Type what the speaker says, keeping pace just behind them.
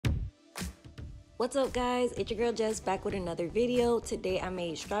What's up guys, it's your girl Jess back with another video. Today I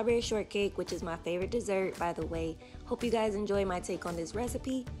made strawberry shortcake, which is my favorite dessert, by the way. Hope you guys enjoy my take on this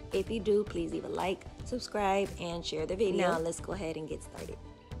recipe. If you do, please leave a like, subscribe, and share the video. Now let's go ahead and get started.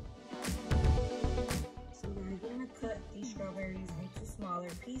 So we're gonna cut these strawberries into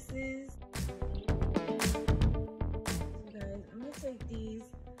smaller pieces. So guys, I'm gonna take these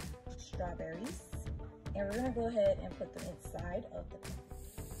strawberries and we're gonna go ahead and put them inside of the pan.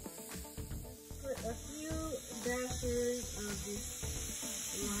 Put a few dashes of this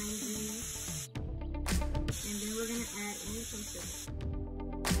lime juice, and then we're gonna add in some sugar.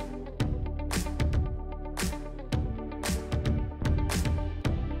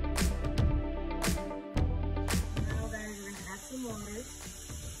 Now guys, we're gonna add some water.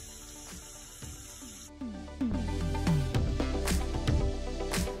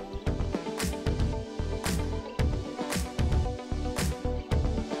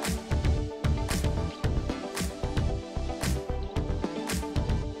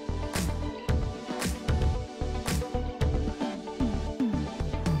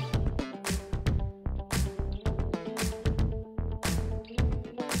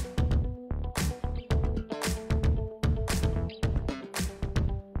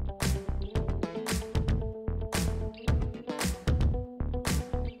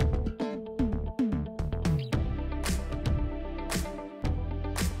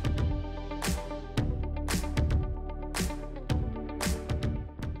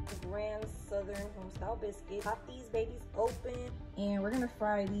 Southern homestyle biscuit. Pop these babies open and we're gonna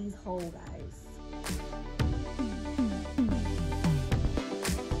fry these whole, guys.